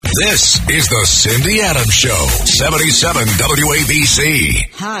This is the Cindy Adams Show, 77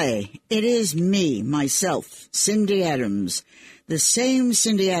 WABC. Hi, it is me, myself, Cindy Adams, the same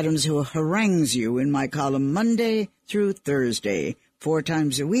Cindy Adams who harangues you in my column Monday through Thursday, 4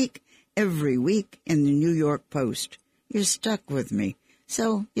 times a week, every week in the New York Post. You're stuck with me,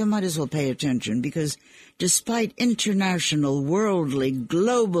 so you might as well pay attention, because despite international, worldly,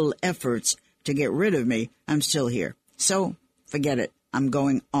 global efforts to get rid of me, I'm still here. So, forget it. I'm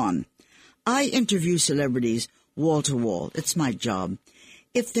going on. I interview celebrities wall to wall. It's my job.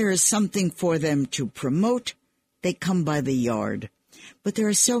 If there is something for them to promote, they come by the yard. But there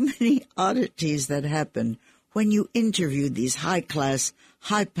are so many oddities that happen when you interview these high-class,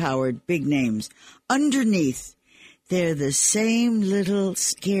 high-powered big names. Underneath, they're the same little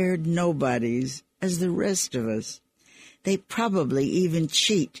scared nobodies as the rest of us. They probably even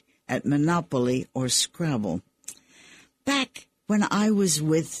cheat at Monopoly or Scrabble. Back when I was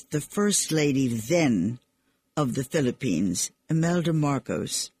with the First Lady then of the Philippines, Imelda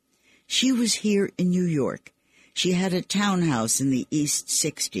Marcos, she was here in New York. She had a townhouse in the East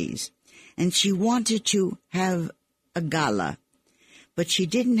 60s, and she wanted to have a gala, but she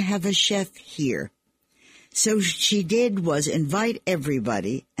didn't have a chef here. So she did was invite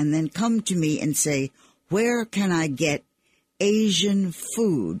everybody and then come to me and say, where can I get Asian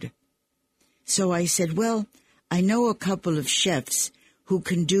food? So I said, well, I know a couple of chefs who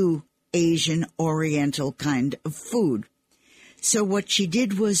can do Asian Oriental kind of food. So what she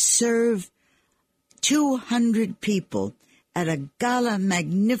did was serve 200 people at a gala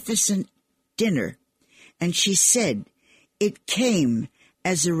magnificent dinner. And she said it came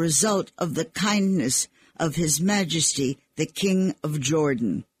as a result of the kindness of His Majesty, the King of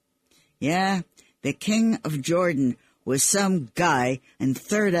Jordan. Yeah, the King of Jordan was some guy in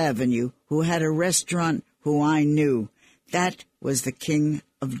 3rd Avenue who had a restaurant who I knew. That was the King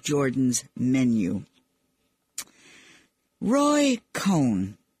of Jordan's menu. Roy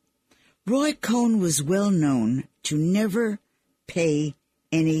Cohn. Roy Cohn was well known to never pay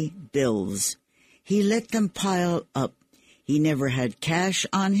any bills. He let them pile up. He never had cash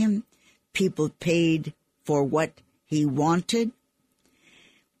on him. People paid for what he wanted.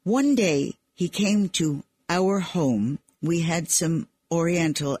 One day, he came to our home. We had some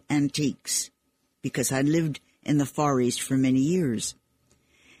Oriental antiques, because I lived in the Far East for many years.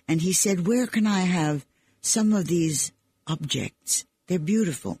 And he said, where can I have some of these objects? They're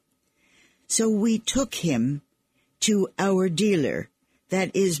beautiful. So we took him to our dealer.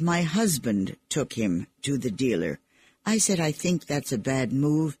 That is, my husband took him to the dealer. I said, I think that's a bad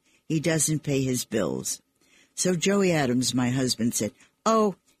move. He doesn't pay his bills. So Joey Adams, my husband, said,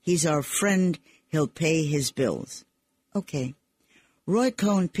 oh, he's our friend. He'll pay his bills. Okay. Roy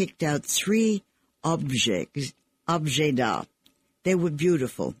Cohn picked out 3 objets d'art. They were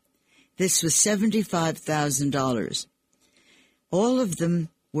beautiful. This was $75,000. All of them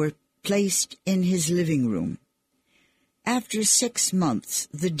were placed in his living room. After 6 months,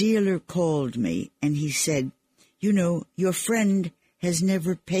 the dealer called me and he said, you know, your friend has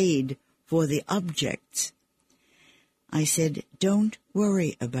never paid for the objects. I said, don't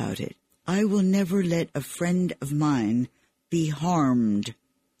worry about it. I will never let a friend of mine be harmed.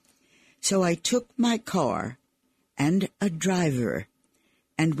 So I took my car and a driver,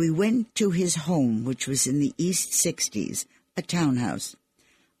 and we went to his home, which was in the East 60s, a townhouse.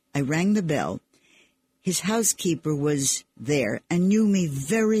 I rang the bell. His housekeeper was there and knew me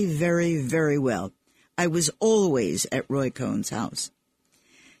very, very, very well. I was always at Roy Cohn's house.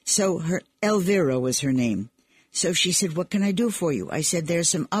 So Elvira was her name. So she said, what can I do for you? I said, there's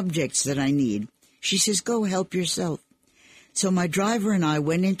some objects that I need. She says, go help yourself. So my driver and I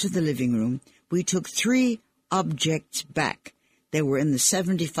went into the living room. We took 3 objects back. They were in the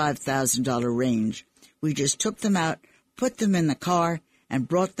 $75,000 range. We just took them out, put them in the car, and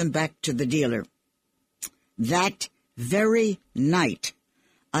brought them back to the dealer. That very night,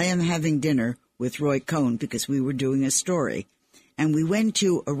 I am having dinner with Roy Cohn because we were doing a story. And we went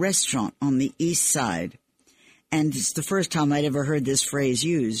to a restaurant on the East Side. And it's the first time I'd ever heard this phrase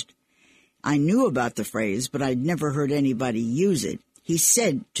used. I knew about the phrase, but I'd never heard anybody use it. He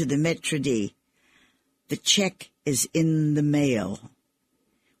said to the maitre d', the check is in the mail.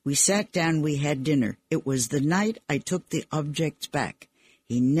 We sat down, we had dinner. It was the night I took the objects back.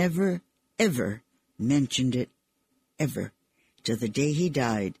 He never, ever mentioned it, ever. To the day he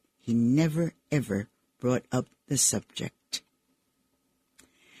died, he never, ever brought up the subject.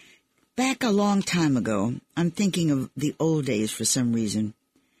 Back a long time ago, I'm thinking of the old days for some reason.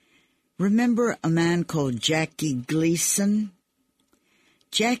 Remember a man called Jackie Gleason?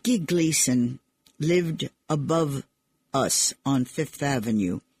 Jackie Gleason lived above us on Fifth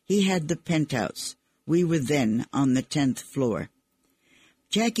Avenue. He had the penthouse. We were then on the 10th floor.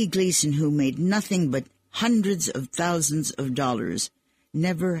 Jackie Gleason, who made nothing but hundreds of thousands of dollars,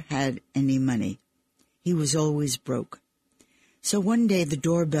 never had any money. He was always broke. So one day the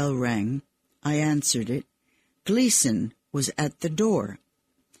doorbell rang. I answered it. Gleason was at the door.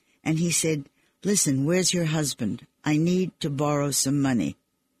 And he said, "Listen, where's your husband? I need to borrow some money."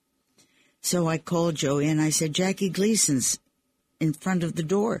 So I called Joey and I said, "Jackie Gleason's in front of the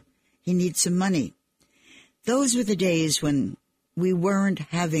door. He needs some money." Those were the days when we weren't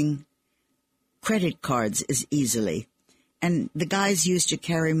having credit cards as easily, and the guys used to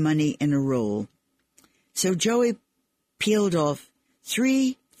carry money in a roll. So Joey peeled off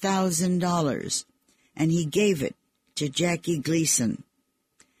 $3,000, and he gave it to Jackie Gleason.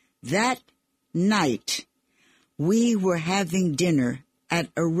 That night, we were having dinner at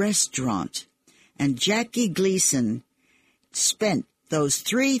a restaurant, and Jackie Gleason spent those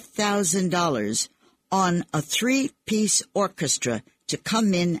 $3,000 on a 3-piece orchestra to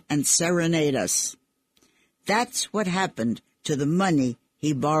come in and serenade us. That's what happened to the money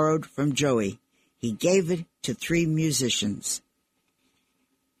he borrowed from Joey. He gave it to 3 musicians.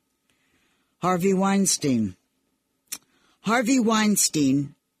 Harvey Weinstein. Harvey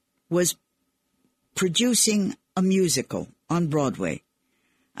Weinstein was producing a musical on Broadway.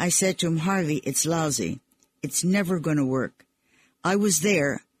 I said to him, "Harvey, it's lousy. It's never going to work." I was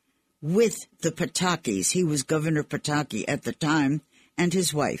there with the Patakis. He was Governor Pataki at the time, and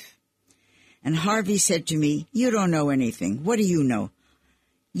his wife. And Harvey said to me, "You don't know anything. What do you know?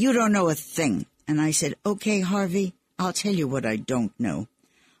 You don't know a thing." And I said, "Okay, Harvey, I'll tell you what I don't know.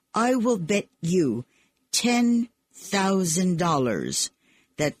 I will bet you $10,000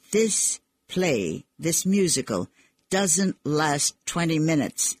 that this play, this musical, doesn't last 20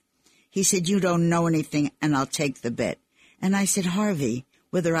 minutes. He said, "You don't know anything, and I'll take the bet." And I said, "Harvey,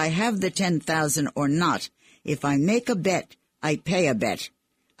 whether I have the 10,000 or not, if I make a bet, I pay a bet.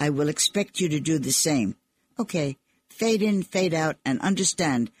 I will expect you to do the same." Okay, fade in, fade out, and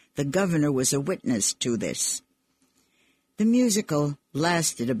understand the governor was a witness to this. The musical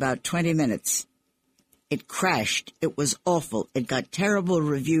lasted about 20 minutes. It crashed. It was awful. It got terrible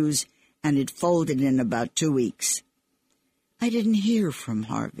reviews, and it folded in about 2 weeks. I didn't hear from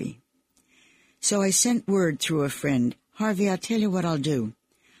Harvey. So I sent word through a friend, "Harvey, I'll tell you what I'll do.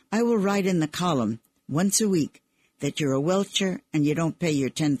 I will write in the column once a week that you're a welcher and you don't pay your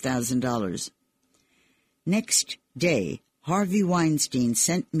 $10,000. Next day, Harvey Weinstein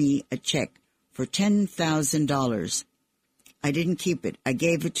sent me a check for $10,000. I didn't keep it. I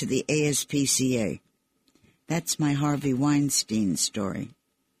gave it to the ASPCA. That's my Harvey Weinstein story.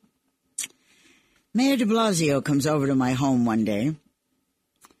 Mayor de Blasio comes over to my home one day,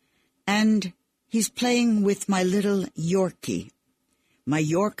 and he's playing with my little Yorkie, my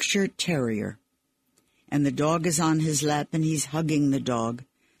Yorkshire Terrier. And the dog is on his lap, and he's hugging the dog.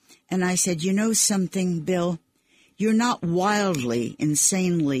 And I said, "You know something, Bill? You're not wildly,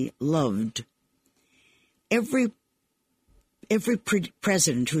 insanely loved. Every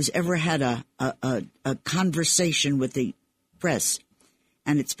president who's ever had a conversation with the press,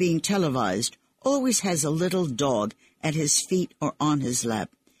 and it's being televised, always has a little dog at his feet or on his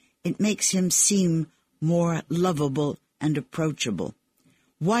lap. It makes him seem more lovable and approachable.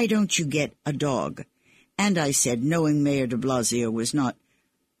 Why don't you get a dog?" And I said, knowing Mayor de Blasio was not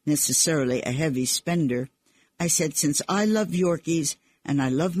necessarily a heavy spender, I said, "Since I love Yorkies and I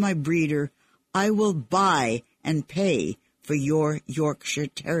love my breeder, I will buy and pay for your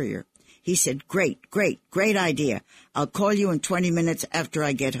Yorkshire Terrier." He said, great idea. I'll call you in 20 minutes after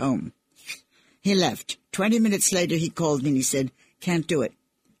I get home." He left. 20 minutes later, he called me and he said, "Can't do it."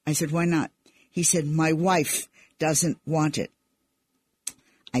 I said, "Why not?" He said, "My wife doesn't want it."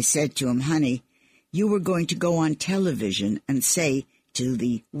 I said to him, "Honey, you were going to go on television and say to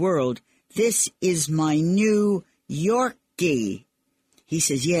the world, 'This is my new Yorkie.'" He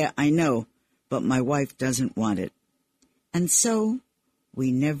says, "Yeah, I know, but my wife doesn't want it." And so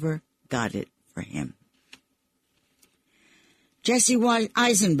we never got it for him. Jesse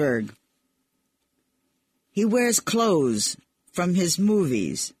Eisenberg. He wears clothes from his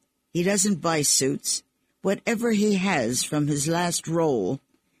movies. He doesn't buy suits. Whatever he has from his last role,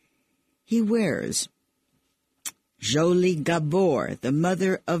 he wears. Jolie Gabor, the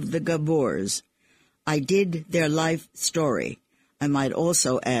mother of the Gabors. I did their life story. I might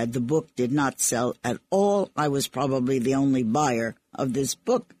also add the book did not sell at all. I was probably the only buyer of this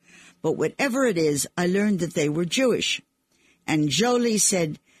book. But whatever it is, I learned that they were Jewish. And Jolie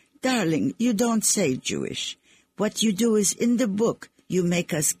said, "Darling, you don't say Jewish. What you do is, in the book, you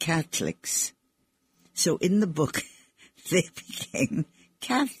make us Catholics." So in the book, they became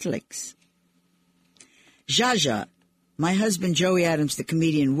Catholics. Zsa, my husband Joey Adams, the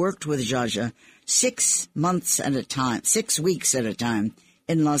comedian, worked with Zsa 6 weeks at a time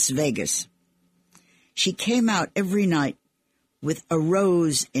in Las Vegas. She came out every night with a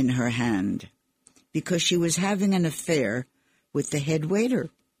rose in her hand because she was having an affair with the head waiter.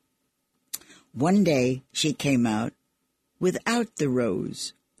 One day she came out without the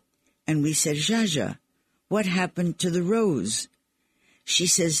rose, and we said, Zsa, what happened to the rose? She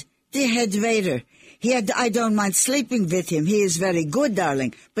says, the head waiter, I don't mind sleeping with him. He is very good,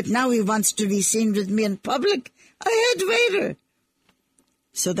 darling, but now he wants to be seen with me in public. A head waiter.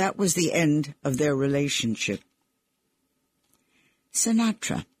 So that was the end of their relationship.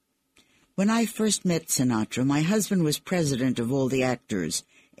 Sinatra. When I first met Sinatra, my husband was president of all the actors,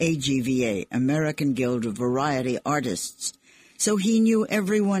 AGVA, American Guild of Variety Artists. So he knew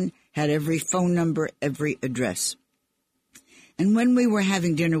everyone, had every phone number, every address. And when we were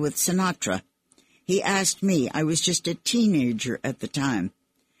having dinner with Sinatra, he asked me, I was just a teenager at the time,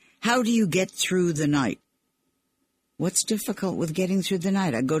 how do you get through the night? What's difficult with getting through the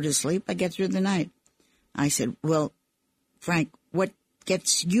night? I go to sleep, I get through the night. I said, well, Frank, what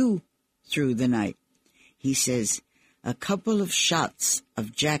gets you through the night? He says, a couple of shots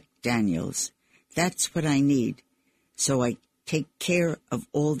of Jack Daniels. That's what I need. So I take care of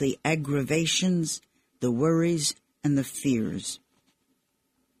all the aggravations, the worries, and the fears.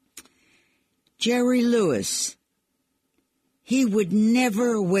 Jerry Lewis. He would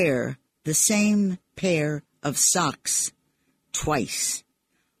never wear the same pair of socks twice.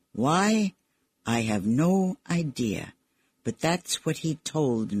 Why? I have no idea, but that's what he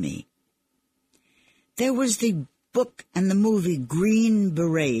told me. There was the book and the movie Green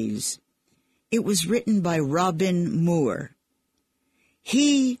Berets. It was written by Robin Moore.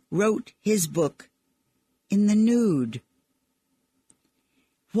 He wrote his book in the nude.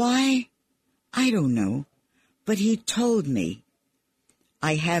 Why? I don't know, but he told me.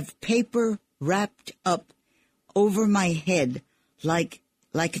 I have paper wrapped up over my head like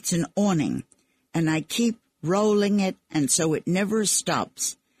it's an awning, and I keep rolling it, and so it never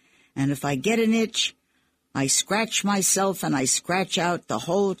stops. And if I get an itch, I scratch myself and I scratch out the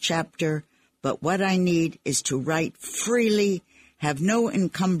whole chapter, but what I need is to write freely, have no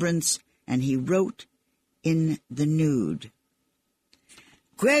encumbrance, and he wrote in the nude.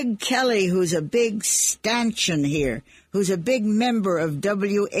 Greg Kelly, who's a big stanchion here, who's a big member of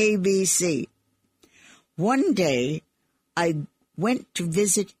WABC. One day, I went to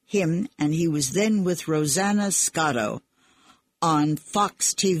visit him, and he was then with Rosanna Scotto on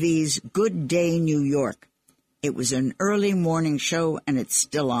Fox TV's Good Day New York. It was an early morning show, and it's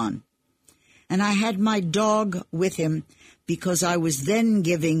still on. And I had my dog with him because I was then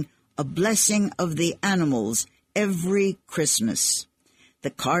giving a blessing of the animals every Christmas. The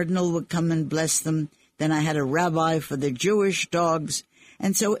cardinal would come and bless them. Then I had a rabbi for the Jewish dogs.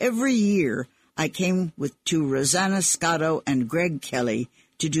 And so every year I came to Rosanna Scotto and Greg Kelly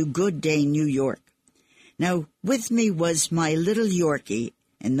to do Good Day New York. Now, with me was my little Yorkie.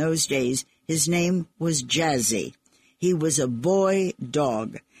 In those days, his name was Jazzy. He was a boy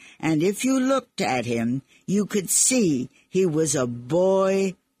dog. And if you looked at him, you could see he was a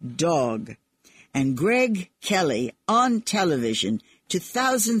boy dog. And Greg Kelly, on television, to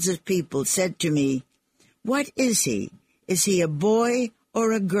thousands of people, said to me, what is he? Is he a boy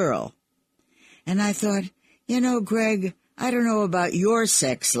or a girl? And I thought, Greg, I don't know about your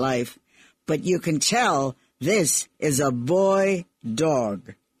sex life, but you can tell this is a boy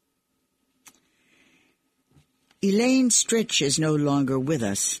dog. Elaine Stritch is no longer with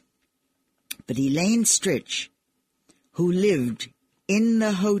us, but Elaine Stritch, who lived in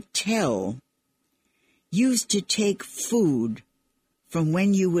the hotel, used to take food from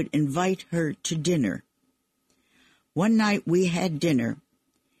when you would invite her to dinner. One night we had dinner,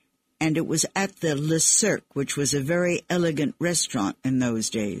 and it was at the Le Cirque, which was a very elegant restaurant in those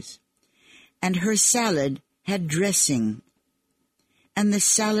days. And her salad had dressing, and the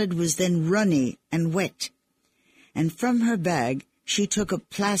salad was then runny and wet. And from her bag, she took a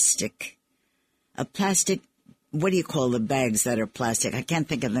plastic, what do you call the bags that are plastic? I can't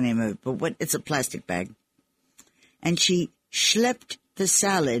think of the name of it, but it's a plastic bag. And she schlepped the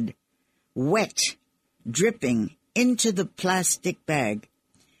salad, wet, dripping, into the plastic bag.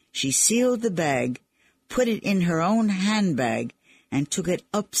 She sealed the bag, put it in her own handbag, and took it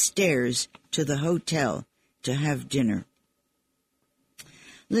upstairs to the hotel to have dinner.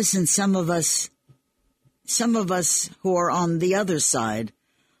 Listen, some of us who are on the other side,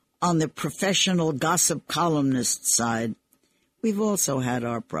 on the professional gossip columnist side, we've also had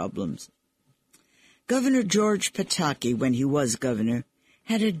our problems. Governor George Pataki, when he was governor,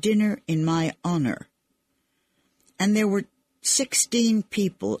 had a dinner in my honor. And there were 16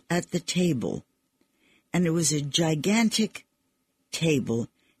 people at the table. And it was a gigantic table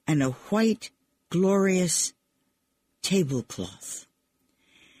and a white, glorious tablecloth.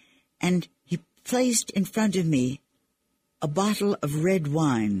 And he placed in front of me a bottle of red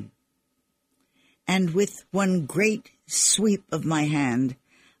wine. And with one great sweep of my hand,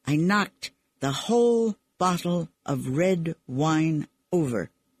 I knocked the whole bottle of red wine over.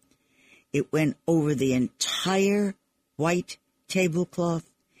 It went over the entire white tablecloth.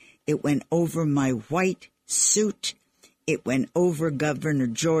 It went over my white suit. It went over Governor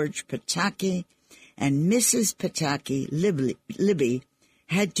George Pataki. And Mrs. Pataki, Libby,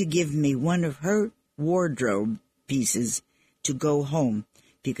 had to give me one of her wardrobe pieces to go home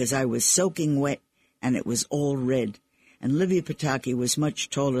because I was soaking wet and it was all red. And Libby Pataki was much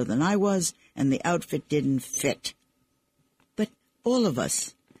taller than I was, and the outfit didn't fit. But all of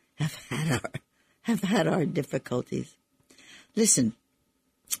us have had our difficulties. Listen,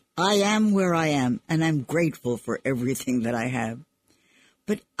 I am where I am, and I'm grateful for everything that I have.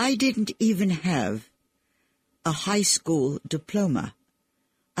 But I didn't even have a high school diploma.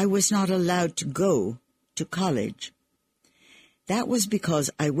 I was not allowed to go to college. That was because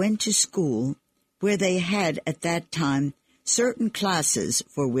I went to school where they had at that time certain classes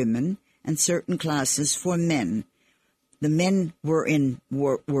for women and certain classes for men. The men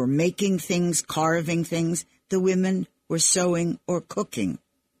were making things, carving things. The women were sewing or cooking.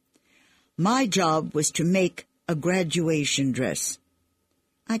 My job was to make a graduation dress.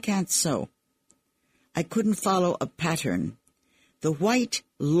 I can't sew. I couldn't follow a pattern. The white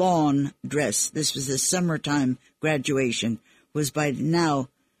lawn dress, this was a summertime graduation, was by now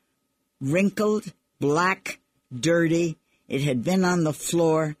wrinkled, black, dirty. It had been on the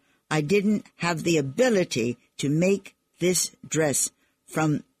floor. I didn't have the ability to make this dress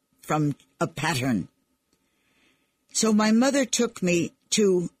from a pattern. So my mother took me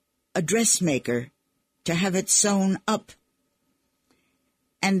to a dressmaker to have it sewn up.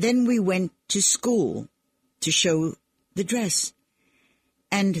 And then we went to school to show the dress.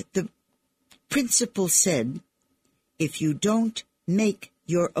 And the principal said, if you don't make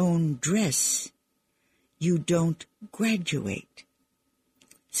your own dress, you don't graduate.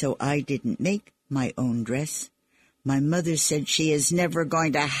 So I didn't make my own dress. My mother said she is never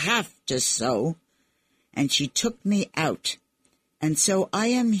going to have to sew, and she took me out. And so I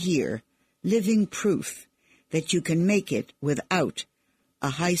am here, living proof that you can make it without a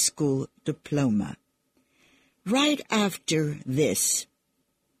high school diploma. Right after this,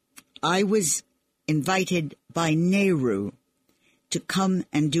 I was invited by Nehru to come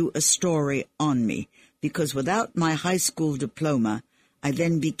and do a story on me, because without my high school diploma, I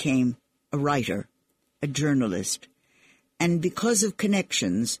then became a writer, a journalist. And because of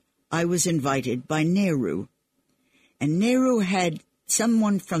connections, I was invited by Nehru. And Nehru had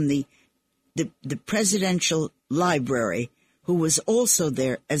someone from the presidential library who was also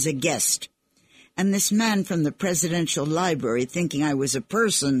there as a guest. And this man from the presidential library, thinking I was a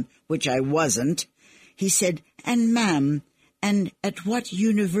person, which I wasn't, he said, "And ma'am, and at what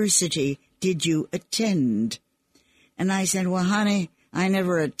university did you attend?" And I said, "Well, honey, I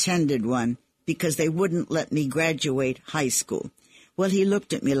never attended one because they wouldn't let me graduate high school." Well, he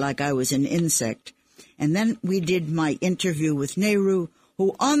looked at me like I was an insect. And then we did my interview with Nehru,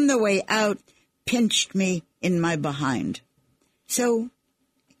 who on the way out pinched me in my behind. So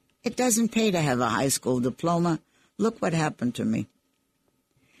it doesn't pay to have a high school diploma. Look what happened to me.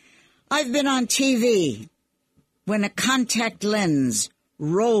 I've been on TV when a contact lens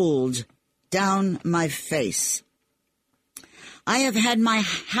rolled down my face. I have had my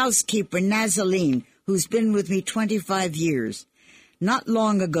housekeeper, Nazaline, who's been with me 25 years. Not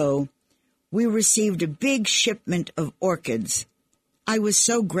long ago, we received a big shipment of orchids. I was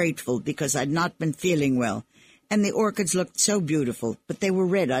so grateful because I'd not been feeling well, and the orchids looked so beautiful, but they were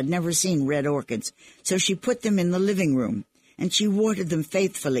red. I'd never seen red orchids. So she put them in the living room, and she watered them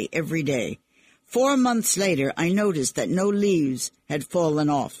faithfully every day. 4 months later, I noticed that no leaves had fallen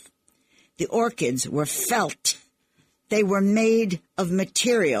off. The orchids were felt. They were made of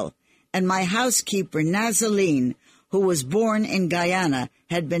material, and my housekeeper, Nazaline, who was born in Guyana,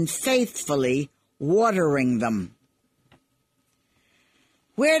 had been faithfully watering them.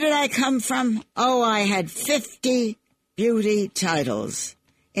 Where did I come from? Oh, I had 50 beauty titles,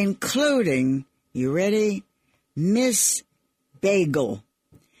 including, you ready, Miss Bagel.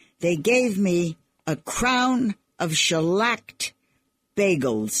 They gave me a crown of shellacked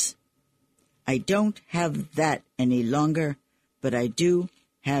bagels. I don't have that any longer, but I do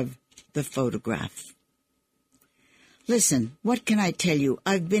have the photograph. Listen, what can I tell you?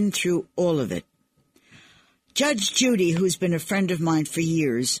 I've been through all of it. Judge Judy, who's been a friend of mine for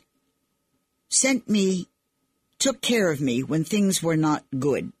years, took care of me when things were not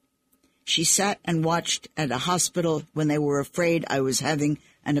good. She sat and watched at a hospital when they were afraid I was having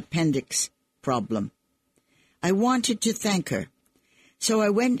an appendix problem. I wanted to thank her, so I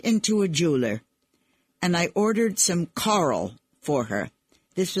went into a jeweler and I ordered some coral for her.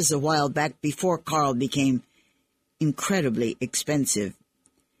 This was a while back before coral became incredibly expensive.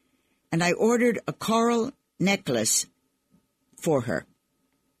 And I ordered a coral necklace for her.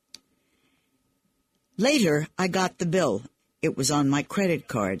 Later, I got the bill. It was on my credit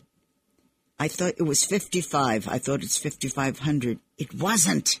card. I thought it was $55. I thought it's $5,500. It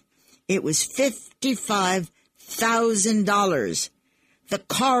wasn't. It was $55,000. The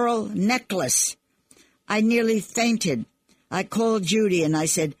coral necklace. I nearly fainted. I called Judy and I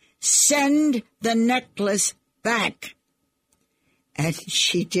said, "Send the necklace back." And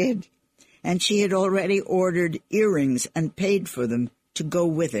she did. And she had already ordered earrings and paid for them to go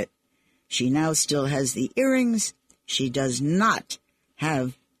with it. She now still has the earrings. She does not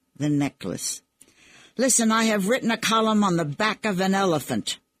have the necklace. Listen, I have written a column on the back of an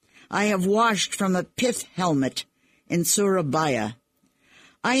elephant. I have washed from a pith helmet in Surabaya.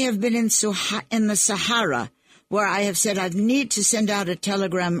 I have been in the Sahara, where I have said I need to send out a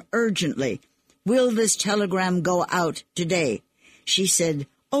telegram urgently. Will this telegram go out today? She said,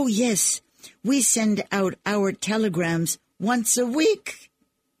 "Oh, yes, we send out our telegrams once a week."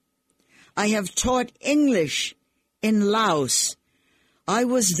 I have taught English in Laos. I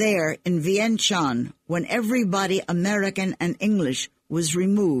was there in Vientiane when everybody American and English was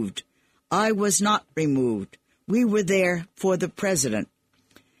removed. I was not removed. We were there for the president.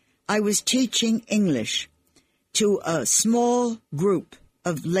 I was teaching English to a small group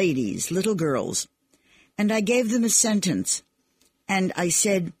of ladies, little girls, and I gave them a sentence, and I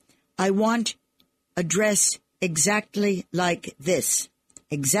said, "I want a dress exactly like this,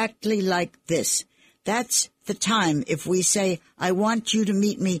 exactly like this." That's the time if we say, "I want you to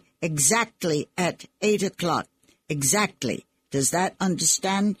meet me exactly at 8 o'clock. Exactly. Does that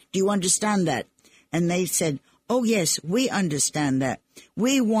understand? Do you understand that? And they said, "Oh, yes, we understand that.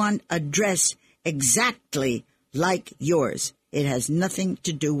 We want a dress exactly like yours." It has nothing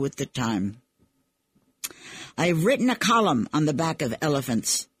to do with the time. I've written a column on the back of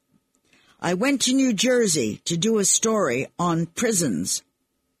elephants. I went to New Jersey to do a story on prisons.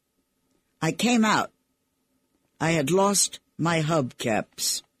 I came out. I had lost my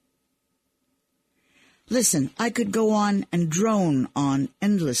hubcaps. Listen, I could go on and drone on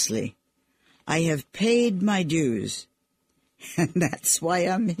endlessly. I have paid my dues, and that's why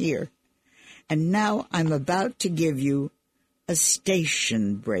I'm here. And now I'm about to give you a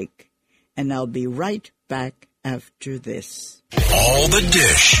station break, and I'll be right back after this. All the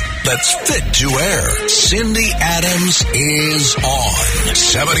dish that's fit to air. Cindy Adams is on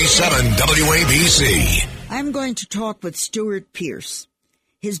 77 WABC. I'm going to talk with Stuart Pearce.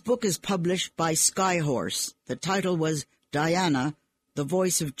 His book is published by Skyhorse. The title was Diana, The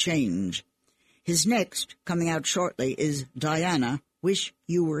Voice of Change. His next, coming out shortly, is Diana, Wish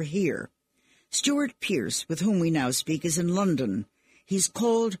You Were Here. Stuart Pearce, with whom we now speak, is in London. He's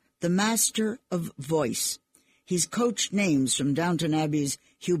called the Master of Voice. He's coached names from Downton Abbey's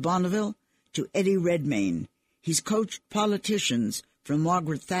Hugh Bonneville to Eddie Redmayne. He's coached politicians from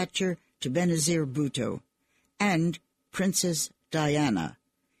Margaret Thatcher to Benazir Bhutto and Princess Diana.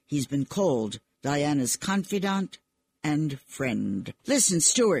 He's been called Diana's confidant and friend. Listen,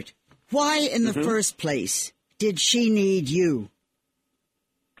 Stuart, why in the first place did she need you?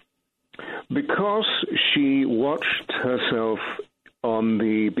 Because she watched herself on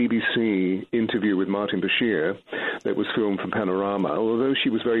the BBC interview with Martin Bashir that was filmed for Panorama. Although she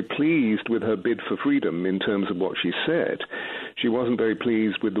was very pleased with her bid for freedom in terms of what she said, she wasn't very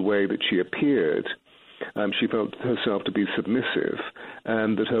pleased with the way that she appeared. She felt herself to be submissive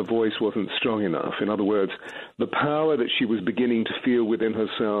and that her voice wasn't strong enough. In other words, the power that she was beginning to feel within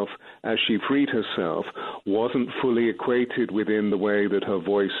herself as she freed herself wasn't fully equated within the way that her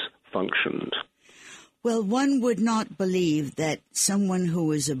voice functioned. Well, one would not believe that someone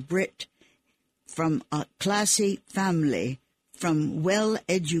who is a Brit from a classy family, from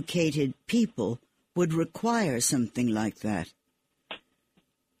well-educated people, would require something like that.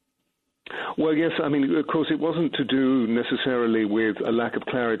 Well, yes, I mean, of course, it wasn't to do necessarily with a lack of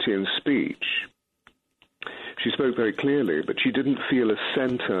clarity in speech. She spoke very clearly, but she didn't feel a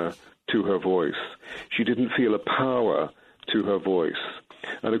center to her voice. She didn't feel a power to her voice.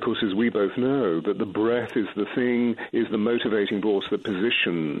 And of course, as we both know, that the breath is the thing, is the motivating force that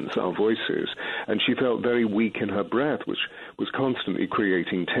positions our voices. And she felt very weak in her breath, which was constantly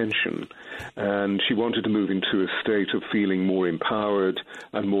creating tension. And she wanted to move into a state of feeling more empowered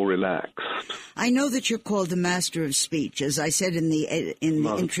and more relaxed. I know that you're called the master of speech, as I said in the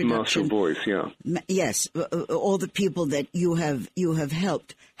introduction. Master of voice, yeah. Yes, all the people that you have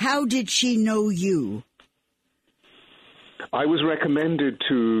helped. How did she know you? I was recommended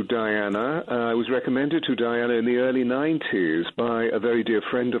to Diana. I was recommended to Diana in the early 90s by a very dear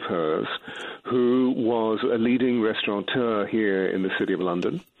friend of hers who was a leading restaurateur here in the City of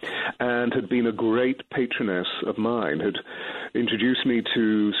London and had been a great patroness of mine, had introduced me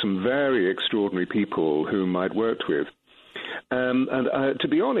to some very extraordinary people whom I'd worked with. To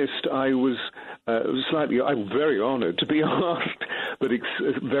be honest, I was I'm very honored to be asked, but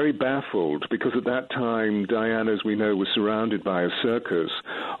very baffled, because at that time, Diana, as we know, was surrounded by a circus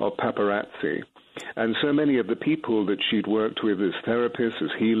of paparazzi. And so many of the people that she'd worked with as therapists,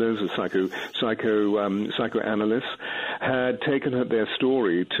 as healers, as psychoanalysts, had taken their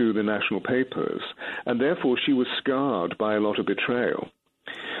story to the national papers. And therefore, she was scarred by a lot of betrayal.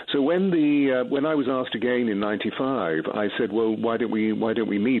 So when I was asked again in '95, I said, well, why don't we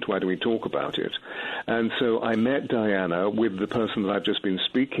meet? Why don't we talk about it? And so I met Diana with the person that I've just been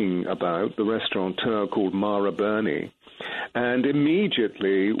speaking about, the restaurateur called Mara Burney, and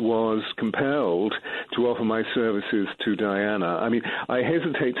immediately was compelled to offer my services to Diana. I mean, I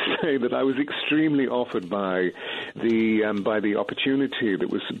hesitate to say that I was extremely offered by the opportunity that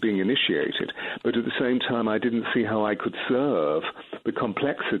was being initiated, but at the same time, I didn't see how I could serve the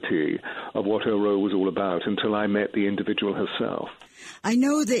complexity of what her role was all about until I met the individual herself. I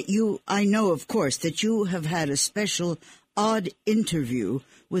know, of course, that you have had a special odd interview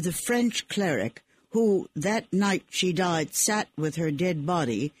with a French cleric who, that night she died, sat with her dead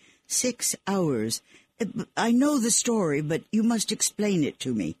body 6 hours. I know the story, but you must explain it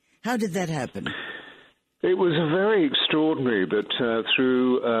to me. How did that happen? It was very extraordinary that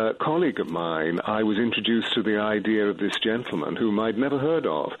through a colleague of mine, I was introduced to the idea of this gentleman whom I'd never heard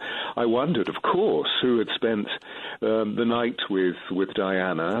of. I wondered, of course, who had spent the night with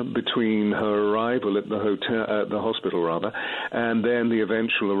Diana between her arrival at the hospital, and then the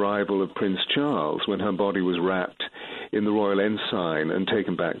eventual arrival of Prince Charles, when her body was wrapped in the Royal Ensign and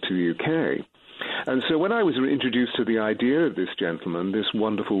taken back to the UK. And so when I was introduced to the idea of this gentleman, this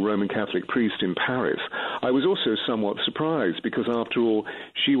wonderful Roman Catholic priest in Paris, I was also somewhat surprised because, after all,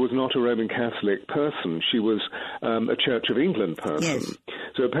 she was not a Roman Catholic person. She was a Church of England person. Yes.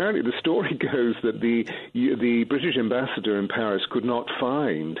 So apparently the story goes that the British ambassador in Paris could not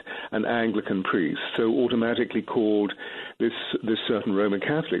find an Anglican priest, so automatically called this certain Roman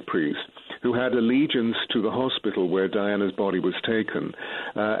Catholic priest, who had allegiance to the hospital where Diana's body was taken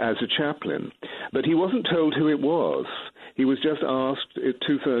as a chaplain. But he wasn't told who it was. He was just asked at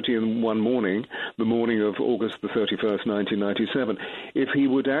 2:30 in one morning, the morning of August the 31st, 1997, if he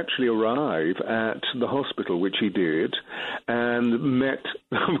would actually arrive at the hospital, which he did, and met,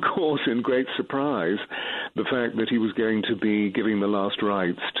 of course, in great surprise, the fact that he was going to be giving the last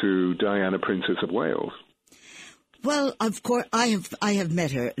rites to Princess of Wales. Well, of course, I have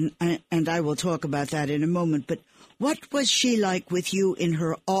met her, and I will talk about that in a moment, but what was she like with you in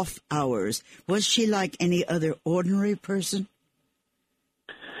her off hours? Was she like any other ordinary person?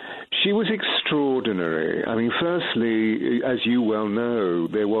 She was extraordinary. I mean, firstly, as you well know,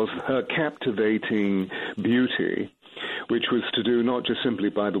 there was her captivating beauty, which was to do not just simply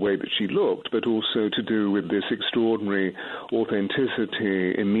by the way that she looked, but also to do with this extraordinary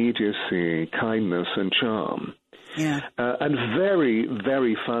authenticity, immediacy, kindness, and charm. Yeah. And very,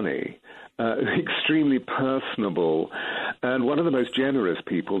 very funny, extremely personable, and one of the most generous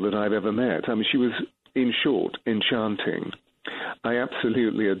people that I've ever met. I mean, she was, in short, enchanting. I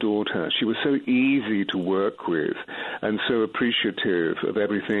absolutely adored her. She was so easy to work with and so appreciative of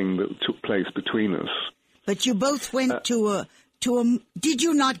everything that took place between us. But you both went to a. Did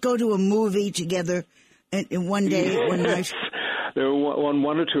you not go to a movie together in one day, yes. one night? There were on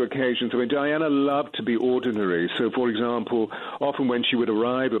one or two occasions. I mean, Diana loved to be ordinary. So, for example, often when she would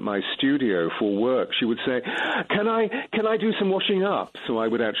arrive at my studio for work, she would say, "Can I do some washing up?" So I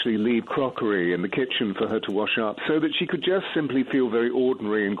would actually leave crockery in the kitchen for her to wash up, so that she could just simply feel very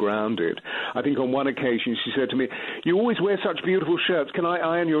ordinary and grounded. I think on one occasion she said to me, "You always wear such beautiful shirts. Can I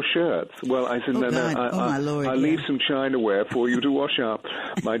iron your shirts?" Well, I said, I'll leave some chinaware for you to wash up,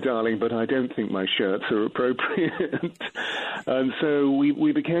 my darling, but I don't think my shirts are appropriate. And so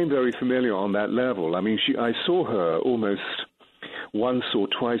we became very familiar on that level. I mean, I saw her almost once or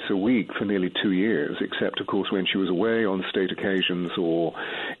twice a week for nearly 2 years, except, of course, when she was away on state occasions or,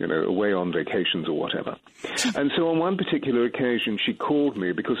 away on vacations or whatever. And so on one particular occasion, she called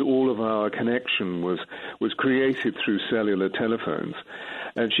me because all of our connection was created through cellular telephones.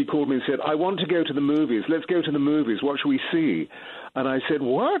 And she called me and said, I want to go to the movies. Let's go to the movies. What shall we see? And I said,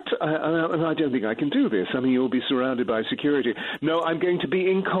 what? I don't think I can do this. I mean, you'll be surrounded by security. No, I'm going to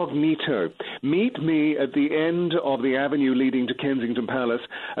be incognito. Meet me at the end of the avenue leading to Kensington Palace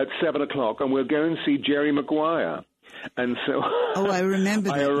at 7 o'clock, and we'll go and see Jerry Maguire. And so I remember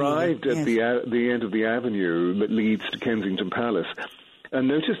that I arrived movie. at Yes. the end of the avenue that leads to Kensington Palace and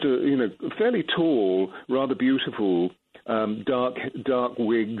noticed a fairly tall, rather beautiful,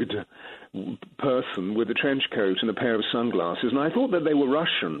 dark-wigged person with a trench coat and a pair of sunglasses, and I thought that they were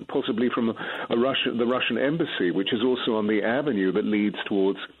Russian, possibly from the Russian embassy, which is also on the avenue that leads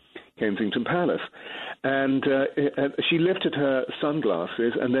towards Kensington Palace. And she lifted her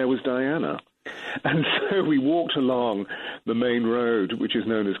sunglasses, and there was Diana. And so we walked along the main road, which is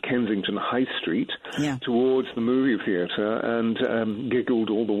known as Kensington High Street, towards the movie theatre, and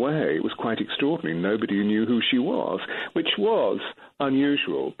giggled all the way. It was quite extraordinary. Nobody knew who she was, which was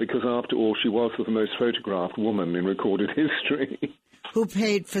unusual, because after all, she was the most photographed woman in recorded history. Who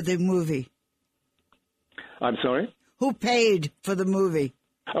paid for the movie? I'm sorry? Who paid for the movie?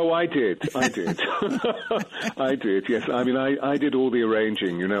 Oh, I did. I did, yes. I mean, I did all the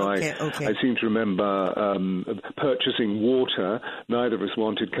arranging, Okay. I seem to remember purchasing water. Neither of us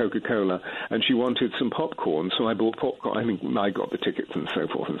wanted Coca-Cola, and she wanted some popcorn, so I bought popcorn. I mean, I got the tickets and so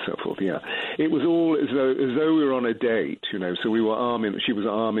forth, yeah. It was all as though we were on a date, so we were she was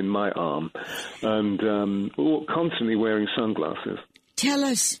arm in my arm, and constantly wearing sunglasses. Tell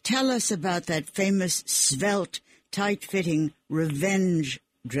us about that famous svelte, tight-fitting revenge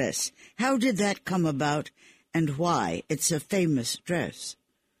dress. How did that come about, and why? It's a famous dress.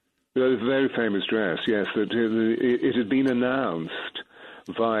 It was a very famous dress, yes. That it had been announced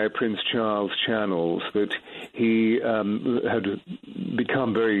via Prince Charles' channels that he had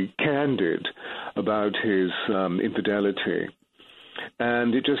become very candid about his infidelity.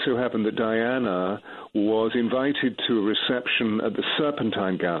 And it just so happened that Diana was invited to a reception at the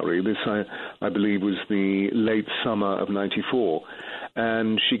Serpentine Gallery. This, I believe, was the late summer of '94.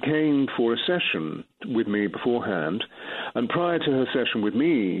 And she came for a session with me beforehand. And prior to her session with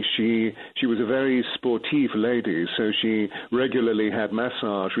me, she was a very sportive lady, so she regularly had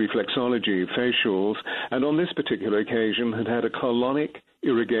massage, reflexology, facials, and on this particular occasion had a colonic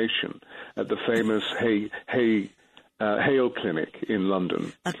irrigation at the famous Hale Clinic in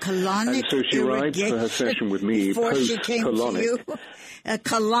London. A colonic and so she arrived for her session with me post-colonic. A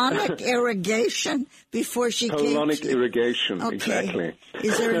colonic irrigation before she came to you? Colonic irrigation, okay. Exactly.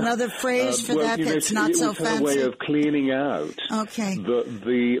 Is there another phrase for that that's not so fancy? It was her way of cleaning out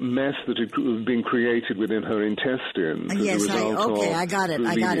the mess that had been created within her intestines. Yes, I got it.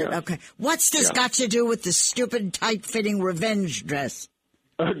 Okay. What's this got to do with the stupid, tight-fitting revenge dress?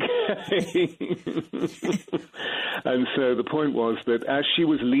 Okay. And so the point was that as she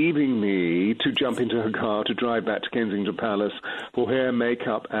was leaving me to jump into her car to drive back to Kensington Palace for hair,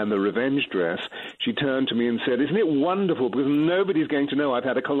 makeup, and the revenge dress, she turned to me and said, "Isn't it wonderful? Because nobody's going to know I've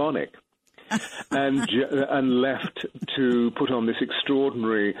had a colonic." and left to put on this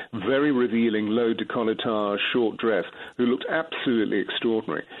extraordinary, very revealing, low décolletage short dress, who looked absolutely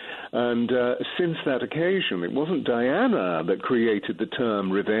extraordinary. And since that occasion, it wasn't Diana that created the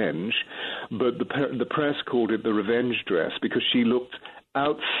term revenge, but the press called it the revenge dress because she looked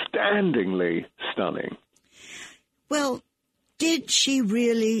outstandingly stunning. Well, did she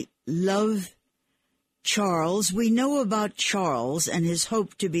really love Charles? We know about Charles and his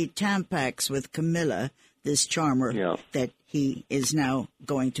hope to be Tampax with Camilla, this charmer that he is now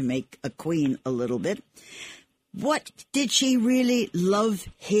going to make a queen a little bit. What, did she really love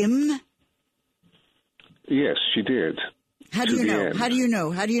him? Yes, she did. How do you know? How do you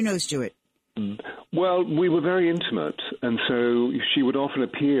know? How do you know, Stuart? Well, we were very intimate, and so she would often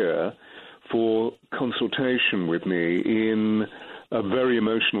appear for consultation with me in a very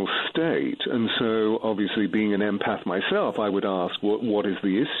emotional state. And so, obviously, being an empath myself, I would ask, what is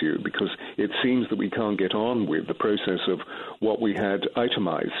the issue? Because it seems that we can't get on with the process of what we had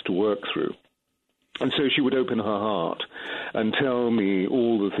itemized to work through. And so she would open her heart and tell me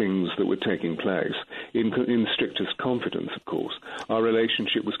all the things that were taking place in strictest confidence, of course. Our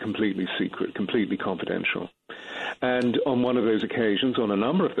relationship was completely secret, completely confidential. And on one of those occasions, on a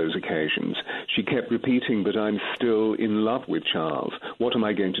number of those occasions, she kept repeating, "But I'm still in love with Charles. What am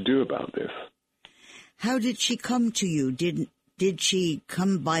I going to do about this?" How did she come to you? Did Did she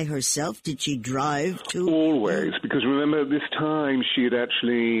come by herself? Did she drive to? Always, because remember, at this time she had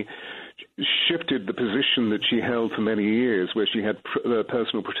actually shifted the position that she held for many years, where she had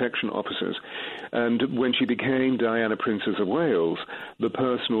personal protection officers. And when she became Diana, Princess of Wales, the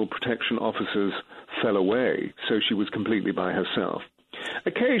personal protection officers fell away, so she was completely by herself.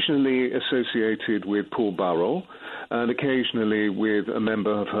 Occasionally associated with Paul Burrell, and occasionally with a member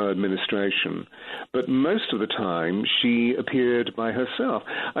of her administration. But most of the time, she appeared by herself.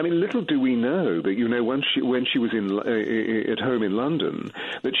 I mean, little do we know that, when she was at home in London,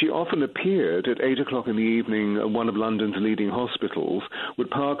 that she often appeared at 8 o'clock in the evening at one of London's leading hospitals, would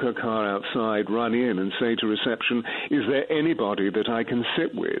park her car outside, run in and say to reception, "Is there anybody that I can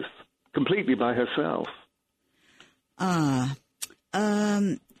sit with?" Completely by herself.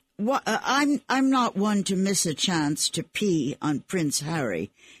 I'm not one to miss a chance to pee on Prince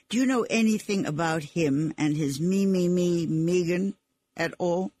Harry. Do you know anything about him and his Meghan at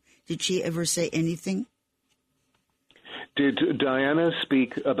all? Did she ever say anything? Did Diana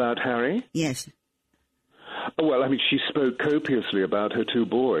speak about Harry? Yes. Well, I mean, she spoke copiously about her two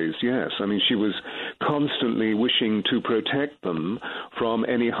boys, yes. I mean, she was constantly wishing to protect them from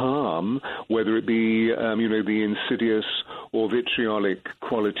any harm, whether it be, the insidious or vitriolic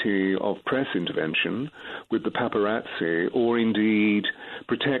quality of press intervention with the paparazzi, or indeed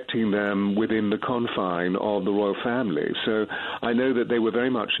protecting them within the confine of the royal family. So I know that they were very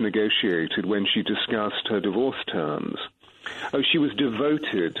much negotiated when she discussed her divorce terms. Oh, she was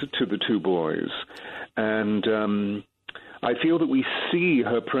devoted to the two boys. And I feel that we see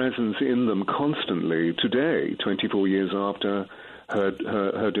her presence in them constantly today, 24 years after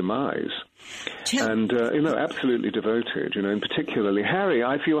her demise. Absolutely devoted, and particularly Harry.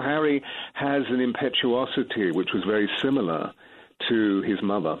 I feel Harry has an impetuosity which was very similar to his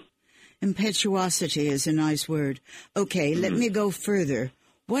mother. Impetuosity is a nice word. Okay, let me go further.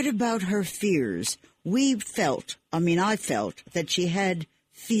 What about her fears? I felt that she had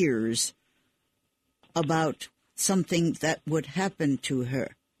fears about something that would happen to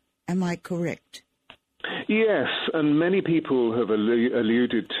her. Am I correct? Yes, and many people have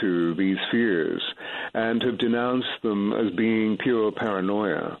alluded to these fears and have denounced them as being pure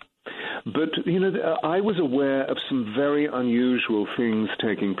paranoia. But, I was aware of some very unusual things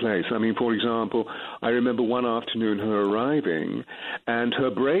taking place. I mean, for example, I remember one afternoon her arriving and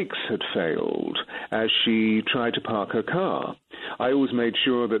her brakes had failed as she tried to park her car. I always made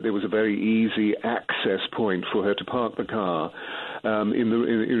sure that there was a very easy access point for her to park the car in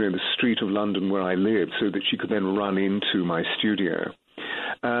the street of London where I lived, so that she could then run into my studio.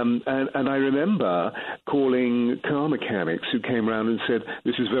 And I remember calling car mechanics who came around and said,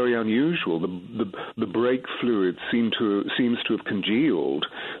 "This is very unusual. The brake fluid seems to have congealed,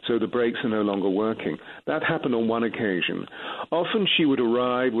 so the brakes are no longer working." That happened on one occasion. Often she would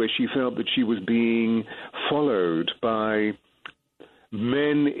arrive where she felt that she was being followed by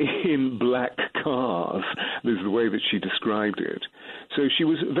men in black cars, is the way that she described it. So she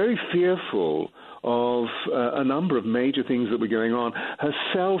was very fearful of a number of major things that were going on. Her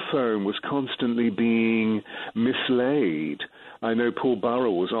cell phone was constantly being mislaid. I know Paul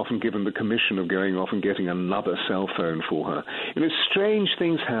Burrell was often given the commission of going off and getting another cell phone for her. Strange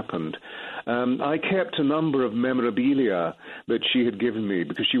things happened. I kept a number of memorabilia that she had given me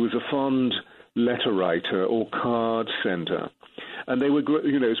because she was a fond letter writer or card sender. And they were,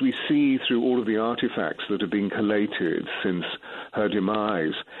 as we see through all of the artifacts that have been collated since her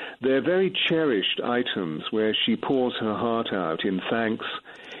demise, they're very cherished items where she pours her heart out in thanks,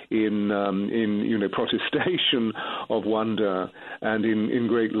 in protestation of wonder, and in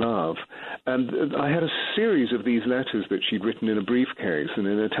great love. And I had a series of these letters that she'd written in a briefcase and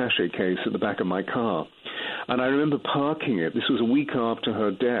in an attaché case at the back of my car. And I remember parking it. This was a week after her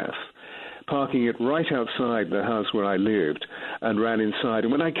death. Parking it right outside the house where I lived, and ran inside.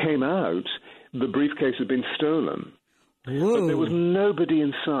 And when I came out, the briefcase had been stolen. Whoa. But there was nobody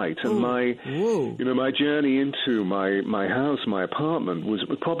in sight, and my journey into my house, my apartment,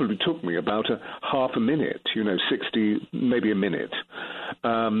 probably took me about half a minute, 60, maybe a minute.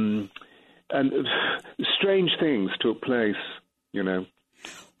 And strange things took place,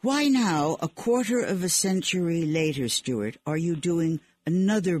 Why now, a quarter of a century later, Stuart, are you doing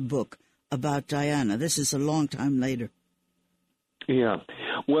another book about Diana? This is a long time later. Yeah.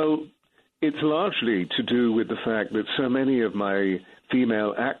 Well, it's largely to do with the fact that so many of my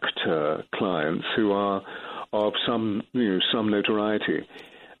female actor clients who are of some notoriety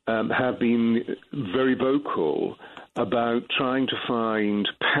have been very vocal about trying to find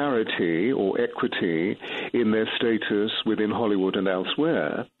parity or equity in their status within Hollywood and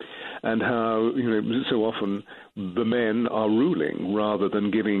elsewhere. and how, so often the men are ruling rather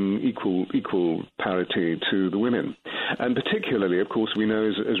than giving equal parity to the women. And particularly, of course, we know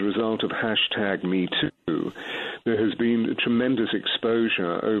as a result of #MeToo, there has been tremendous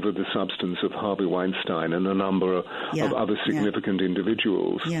exposure over the substance of Harvey Weinstein and a number of other significant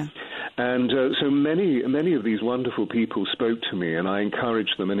individuals. Yeah. And so many of these wonderful people spoke to me, and I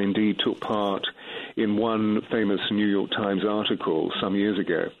encouraged them and indeed took part in one famous New York Times article some years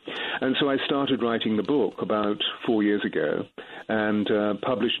ago. And so I started writing the book about 4 years ago and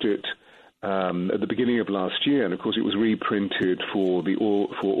published it at the beginning of last year. And, of course, it was reprinted for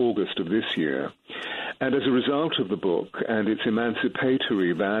August of this year. And as a result of the book and its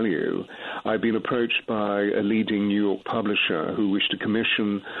emancipatory value, I've been approached by a leading New York publisher who wished to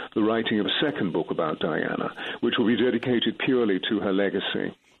commission the writing of a second book about Diana, which will be dedicated purely to her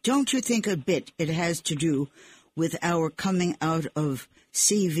legacy. Don't you think a bit it has to do with our coming out of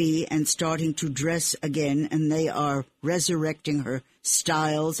CV and starting to dress again, and they are resurrecting her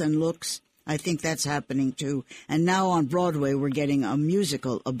styles and looks? I think that's happening too. And now on Broadway we're getting a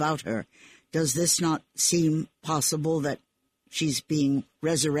musical about her. Does this not seem possible that she's being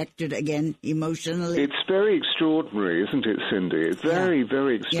resurrected again emotionally? It's very extraordinary, isn't it, Cindy? It's very,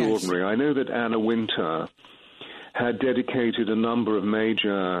 very extraordinary. Yes. I know that Anna Wintour had dedicated a number of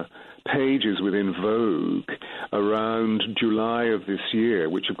major pages within Vogue around July of this year,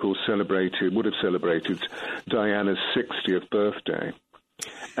 which, of course, would have celebrated Diana's 60th birthday.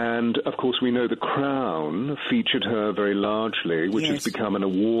 And, of course, we know The Crown featured her very largely, which has become an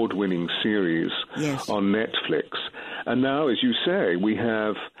award-winning series on Netflix. And now, as you say, we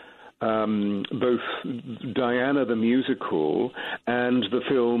have both Diana the musical and the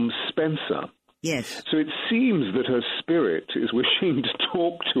film Spencer. Yes. So it seems that her spirit is wishing to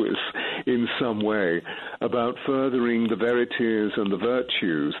talk to us in some way about furthering the verities and the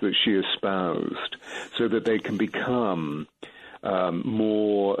virtues that she espoused so that they can become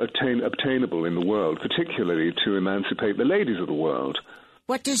more obtainable in the world, particularly to emancipate the ladies of the world.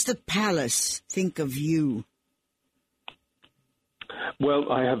 What does the palace think of you?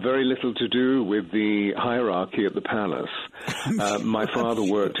 Well, I have very little to do with the hierarchy at the palace. My father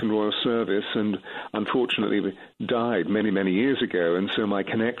worked in royal service and unfortunately died many, many years ago, and so my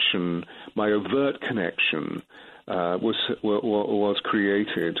overt connection was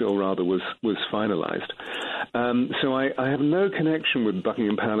created, or rather was finalized. So I have no connection with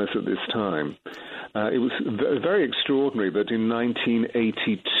Buckingham Palace at this time. It was very extraordinary, but in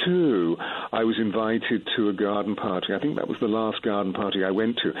 1982, I was invited to a garden party. I think that was the last garden party I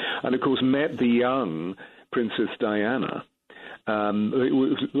went to, and of course met the young Princess Diana.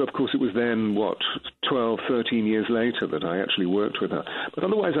 Of course, it was then, 12, 13 years later that I actually worked with her. But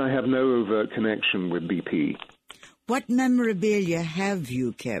otherwise, I have no overt connection with BP. What memorabilia have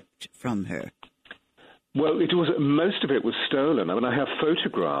you kept from her? Well, most of it was stolen. I mean, I have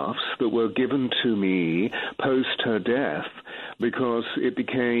photographs that were given to me post her death because it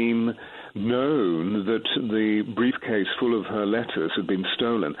became known that the briefcase full of her letters had been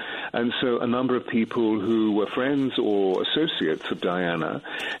stolen. And so a number of people who were friends or associates of Diana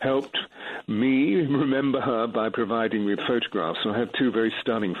helped me remember her by providing me with photographs. So I have two very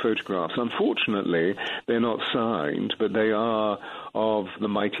stunning photographs. Unfortunately, they're not signed, but they are of the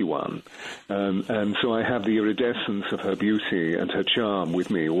mighty one. And so I have the iridescence of her beauty and her charm with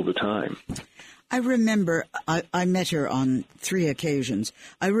me all the time. I remember I met her on 3 occasions.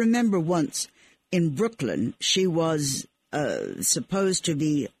 I remember once in Brooklyn, she was supposed to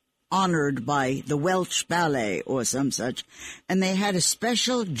be honored by the Welsh Ballet or some such, and they had a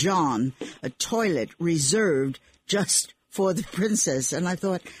special John, a toilet reserved just for the princess. And I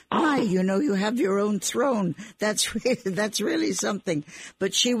thought, you have your own throne. That's really something.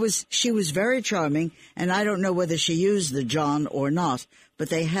 But she was very charming, and I don't know whether she used the John or not, but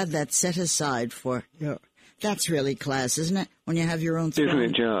they had that set aside for her. That's really class, isn't it, when you have your own throne? Isn't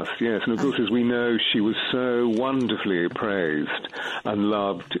it just, yes. And of course, as we know, she was so wonderfully praised and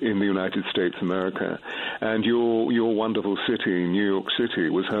loved in the United States of America. And your wonderful city, New York City,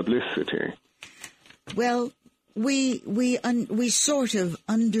 was her bliss city. Well, we sort of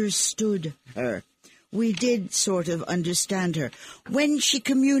understood her. We did sort of understand her. When she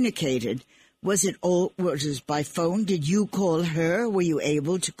communicated, was it by phone? Did you call her? Were you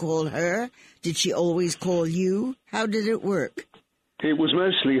able to call her? Did she always call you? How did it work? It was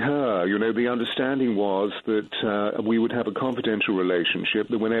mostly her. The understanding was that we would have a confidential relationship,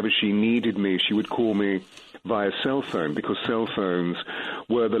 that whenever she needed me, she would call me via cell phone, because cell phones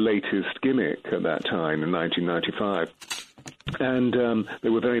were the latest gimmick at that time in 1995. And they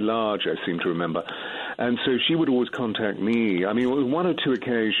were very large, I seem to remember. And so she would always contact me. I mean, on one or two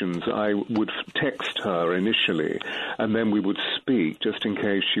occasions I would text her initially, and then we would speak just in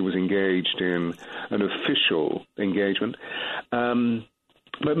case she was engaged in an official engagement.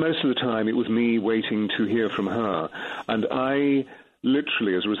 But most of the time it was me waiting to hear from her. And I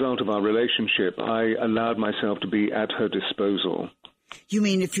literally, as a result of our relationship, I allowed myself to be at her disposal. You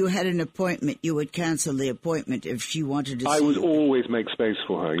mean if you had an appointment, you would cancel the appointment if she wanted to see you? I would always make space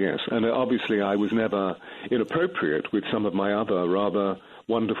for her, yes. And obviously I was never inappropriate with some of my other rather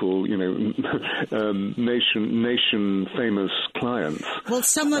wonderful, nation-famous clients. Well,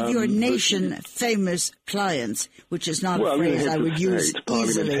 some of your nation-famous clients, which is not a phrase I would use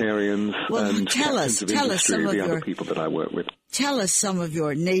easily. Parliamentarians and tell us some of the your other people that I work with. Tell us some of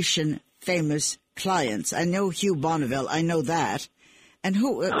your nation-famous clients. I know Hugh Bonneville. I know that. And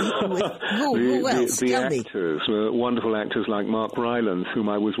who else? The Tell me. actors were wonderful actors like Mark Rylance, whom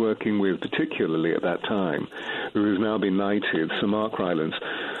I was working with particularly at that time, who has now been knighted, Sir Mark Rylance.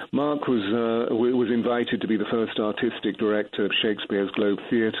 Mark was invited to be the first artistic director of Shakespeare's Globe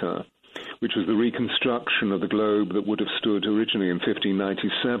Theatre, which was the reconstruction of the Globe that would have stood originally in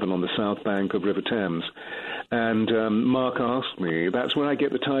 1597 on the south bank of River Thames. And Mark asked me, that's where I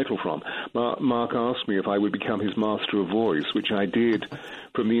get the title from, Mark asked me if I would become his master of voice, which I did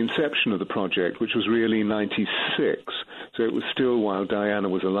from the inception of the project, which was really 96, so it was still while Diana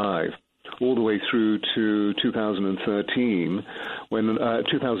was alive, all the way through to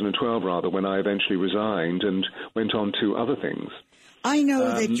 2012 rather, when I eventually resigned and went on to other things. I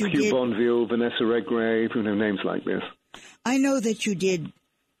know that you Hugh did... Bonneville, Vanessa Redgrave, names like this. I know that you did...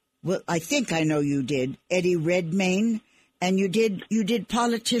 Well, I think I know you did Eddie Redmayne, and you did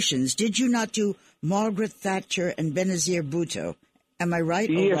politicians. Did you not do Margaret Thatcher and Benazir Bhutto? Am I right?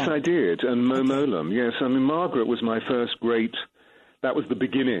 Yes, I did, and Mo Mowlam. Yes, I mean, Margaret was my first great... That was the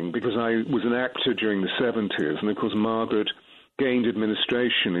beginning, because I was an actor during the 70s, and of course Margaret gained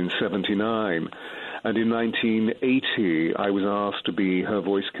administration in 79. And in 1980, I was asked to be her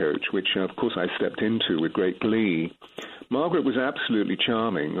voice coach, which, of course, I stepped into with great glee. Margaret was absolutely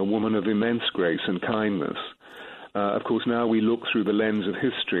charming, a woman of immense grace and kindness. Of course, now we look through the lens of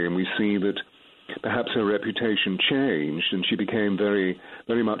history and we see that perhaps her reputation changed and she became very,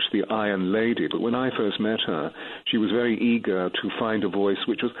 very much the Iron Lady. But when I first met her, she was very eager to find a voice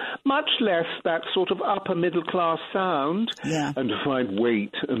which was much less that sort of upper middle class sound, and to find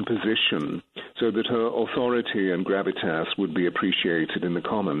weight and position so that her authority and gravitas would be appreciated in the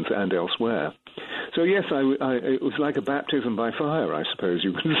Commons and elsewhere. So yes, it was like a baptism by fire, I suppose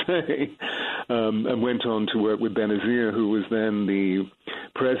you could say, and went on to work with Benazir, who was then the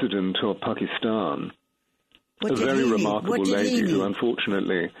president of Pakistan, a very remarkable lady who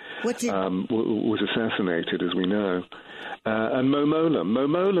unfortunately was assassinated, as we know. And Mo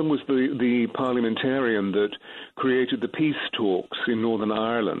Mowlam was the parliamentarian that created the peace talks in Northern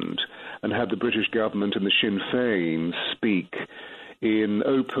Ireland and had the British government and the Sinn Féin speak in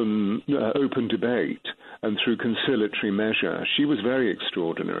open debate and through conciliatory measure. She was very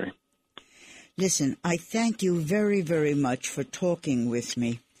extraordinary. Listen, I thank you very, very much for talking with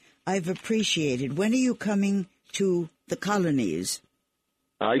me. I've appreciated. When are you coming to the colonies?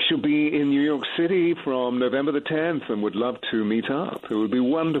 I shall be in New York City from November the 10th and would love to meet up. It would be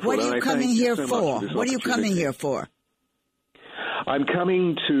wonderful. What are you coming here for? What are you coming here for? I'm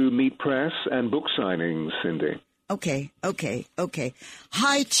coming to meet press and book signings, Cindy. Okay.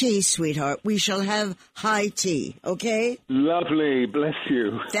 High tea, sweetheart. We shall have high tea, okay? Lovely. Bless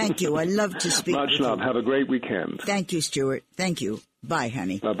you. Thank you. I love to speak Much with love. you. Have a great weekend. Thank you, Stuart. Thank you. Bye,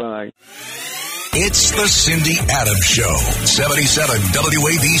 honey. Bye-bye. It's the Cindy Adams Show, 77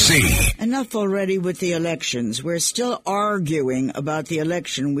 WABC. Enough already with the elections. We're still arguing about the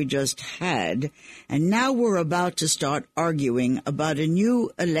election we just had, and now we're about to start arguing about a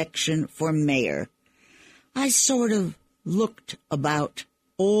new election for mayor. I sort of looked about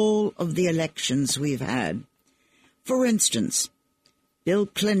all of the elections we've had. For instance, Bill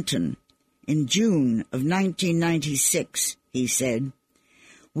Clinton, in June of 1996, he said,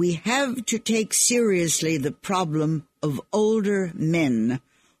 "We have to take seriously the problem of older men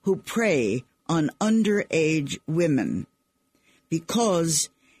who prey on underage women, because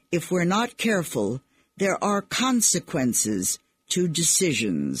if we're not careful, there are consequences to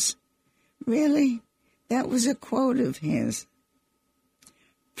decisions." Really? That was a quote of his.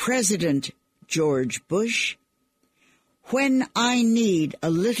 President George Bush, "When I need a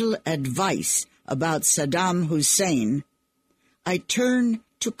little advice about Saddam Hussein, I turn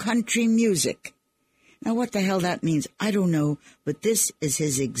to country music." Now, what the hell that means, I don't know, but this is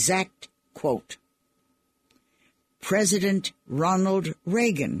his exact quote. President Ronald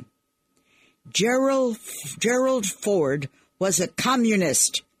Reagan, Gerald Ford was a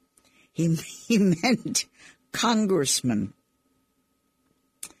communist. He meant congressman.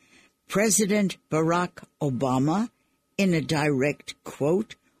 President Barack Obama, in a direct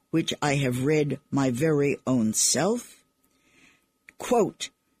quote, which I have read my very own self, quote,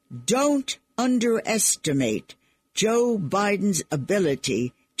 "Don't underestimate Joe Biden's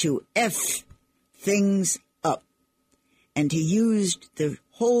ability to F things up." And he used the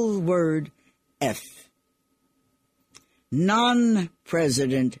whole word F.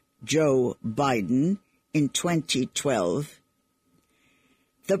 Non-President Joe Biden in 2012,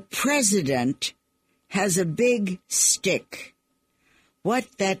 the president has a big stick. What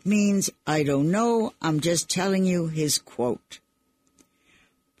that means, I don't know. I'm just telling you his quote.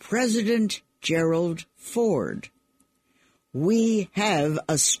 President Gerald Ford: "We have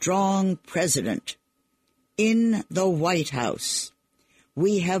a strong president in the White House.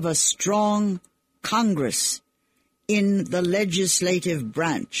 We have a strong Congress in the legislative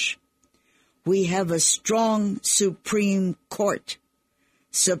branch. We have a strong Supreme Court,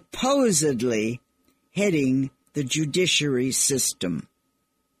 supposedly heading the judiciary system."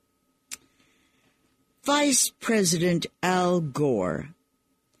 Vice President Al Gore,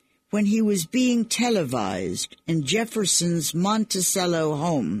 when he was being televised in Jefferson's Monticello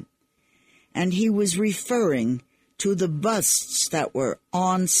home, and he was referring to the busts that were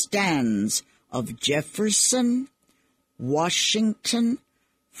on stands of Jefferson, Washington,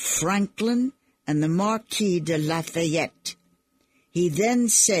 Franklin, and the Marquis de Lafayette, he then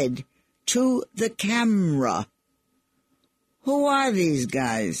said to the camera, "Who are these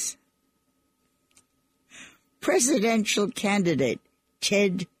guys?" Presidential candidate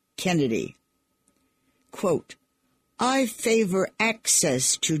Ted Kennedy, quote, "I favor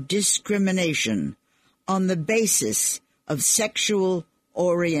access to discrimination on the basis of sexual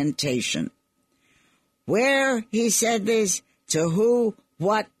orientation." Where he said this, to who,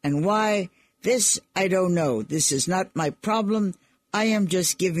 what, and why, this I don't know. This is not my problem. I am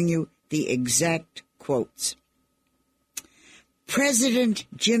just giving you the exact quotes. President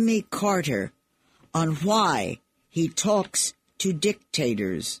Jimmy Carter, on why he talks to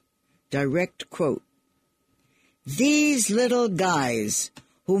dictators. Direct quote, "These little guys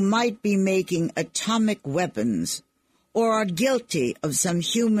who might be making atomic weapons or are guilty of some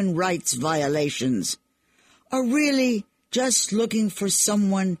human rights violations are really just looking for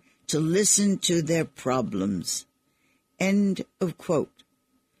someone to listen to their problems." End of quote.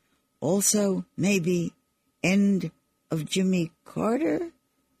 Also, maybe, end of Jimmy Carter?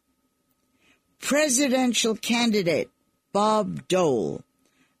 Presidential candidate Bob Dole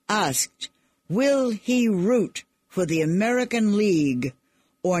asked, will he root for the American League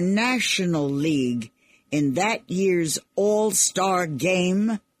or National League in that year's All-Star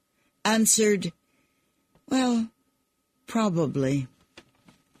game? Answered, well, probably.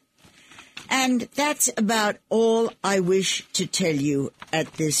 And that's about all I wish to tell you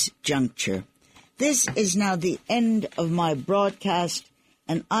at this juncture. This is now the end of my broadcast,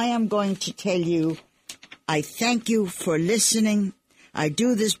 and I am going to tell you, I thank you for listening. I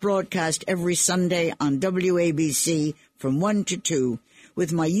do this broadcast every Sunday on WABC from 1 to 2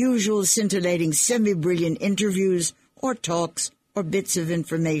 with my usual scintillating, semi-brilliant interviews or talks or bits of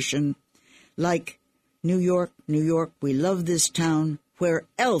information like New York, New York, we love this town. Where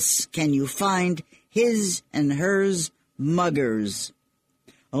else can you find his and hers muggers?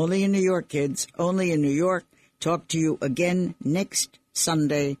 Only in New York, kids. Only in New York. Talk to you again next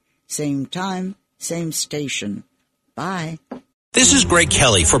Sunday. Same time, same station. Bye. This is Greg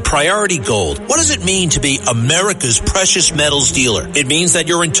Kelly for Priority Gold. What does it mean to be America's precious metals dealer? It means that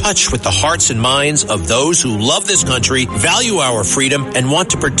you're in touch with the hearts and minds of those who love this country, value our freedom, and want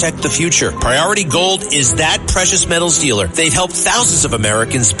to protect the future. Priority Gold is that precious metals dealer. They've helped thousands of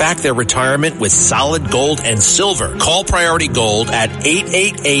Americans back their retirement with solid gold and silver. Call Priority Gold at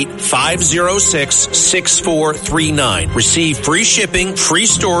 888-506-6439. Receive free shipping, free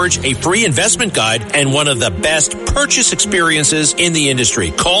storage, a free investment guide, and one of the best purchase experiences in the industry.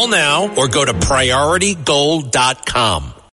 Call now or go to PriorityGold.com.